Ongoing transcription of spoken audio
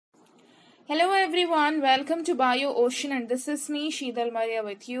Hello everyone, welcome to BioOcean, and this is me Sheethalmaria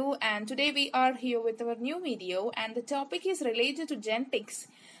with you, and today we are here with our new video, and the topic is related to genetics,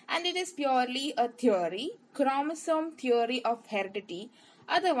 and it is purely a theory, chromosome theory of heredity,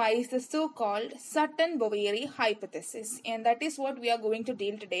 otherwise the so-called Sutton-Boveri hypothesis, and that is what we are going to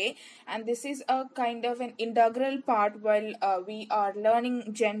deal today. And this is a kind of an integral part while we are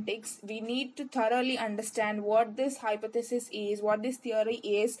learning genetics. We need to thoroughly understand what this hypothesis is, what this theory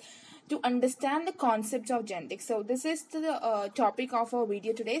is, to understand the concepts of genetics. So this is the topic of our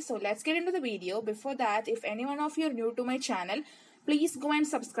video today. So let's get into the video. Before that, if any one of you are new to my channel, please go and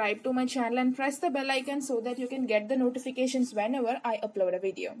subscribe to my channel and press the bell icon so that you can get the notifications whenever I upload a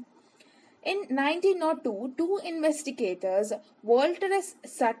video. In 1902, two investigators, Walter S.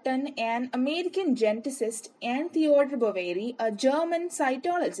 Sutton, an American geneticist, and Theodor Boveri, a German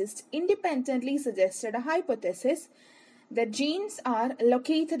cytologist, independently suggested a hypothesis that genes are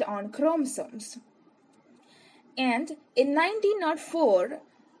located on chromosomes. And in 1904,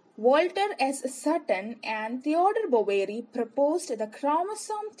 Walter S. Sutton and Theodor Boveri proposed the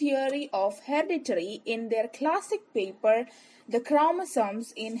chromosome theory of heredity in their classic paper, The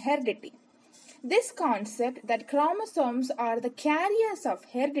Chromosomes in Heredity. This concept that chromosomes are the carriers of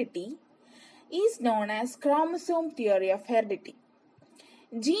heredity is known as chromosome theory of heredity.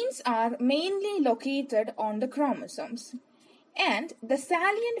 Genes are mainly located on the chromosomes, and the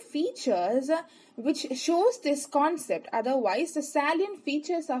salient features which shows this concept, otherwise the salient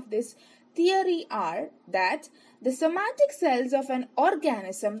features of this theory are that the somatic cells of an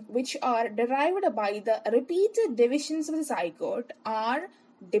organism which are derived by the repeated divisions of the zygote are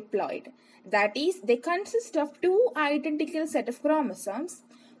diploid. That is, they consist of two identical set of chromosomes,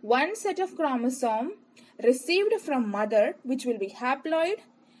 one set of chromosome received from mother which will be haploid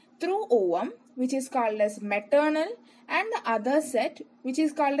through ovum which is called as maternal, and the other set which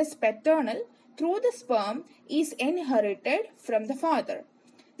is called as paternal through the sperm is inherited from the father.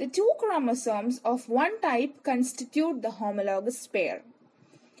 The two chromosomes of one type constitute the homologous pair,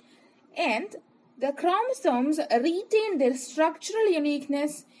 and the chromosomes retain their structural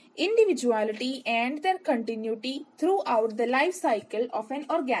uniqueness, individuality, and their continuity throughout the life cycle of an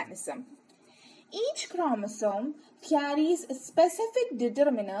organism. Each chromosome carries specific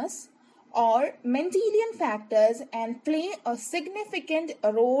determinants or Mendelian factors and play a significant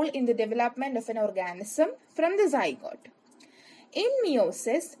role in the development of an organism from the zygote. In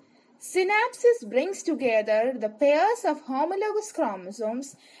meiosis, synapsis brings together the pairs of homologous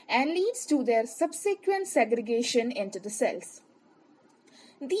chromosomes and leads to their subsequent segregation into the cells.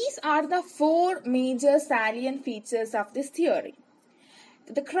 These are the four major salient features of this theory.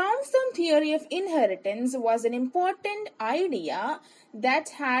 The chromosome theory of inheritance was an important idea that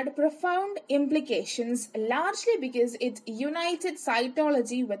had profound implications, largely because it united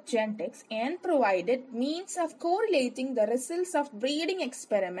cytology with genetics and provided means of correlating the results of breeding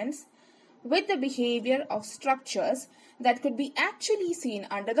experiments with the behavior of structures that could be actually seen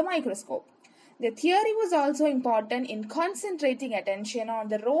under the microscope. The theory was also important in concentrating attention on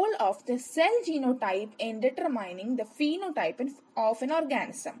the role of the cell genotype in determining the phenotype of an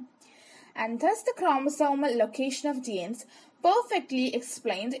organism. And thus the chromosomal location of genes perfectly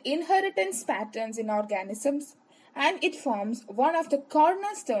explains inheritance patterns in organisms, and it forms one of the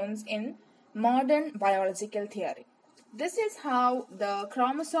cornerstones in modern biological theory. This is how the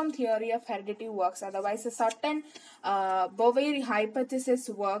chromosome theory of heredity works, otherwise the Sutton-Boveri hypothesis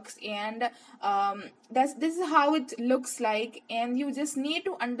works, and this is how it looks like. And you just need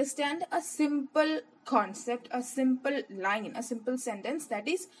to understand a simple concept, a simple line, a simple sentence, that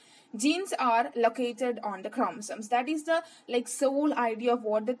is, genes are located on the chromosomes. That is the sole idea of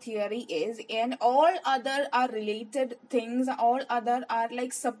what the theory is, and all other are related things, all other are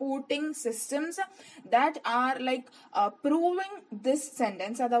supporting systems that are proving this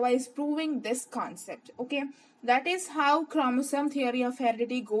sentence, otherwise proving this concept. Okay, that is how chromosome theory of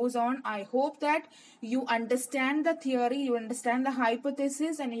heredity goes on. I hope that you understand the theory, you understand the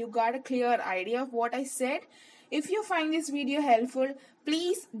hypothesis, and you got a clear idea of what I said. If you find this video helpful,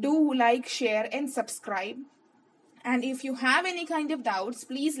 please do like, share, and subscribe. And if you have any kind of doubts,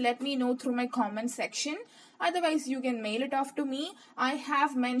 please let me know through my comment section. Otherwise, you can mail it off to me. I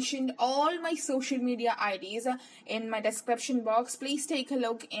have mentioned all my social media IDs in my description box. Please take a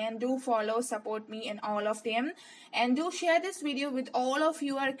look and do follow, support me in all of them. And do share this video with all of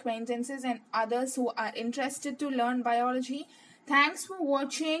your acquaintances and others who are interested to learn biology. Thanks for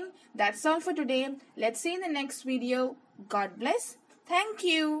watching. That's all for today. Let's see you in the next video. God bless. Thank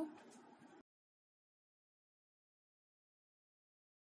you.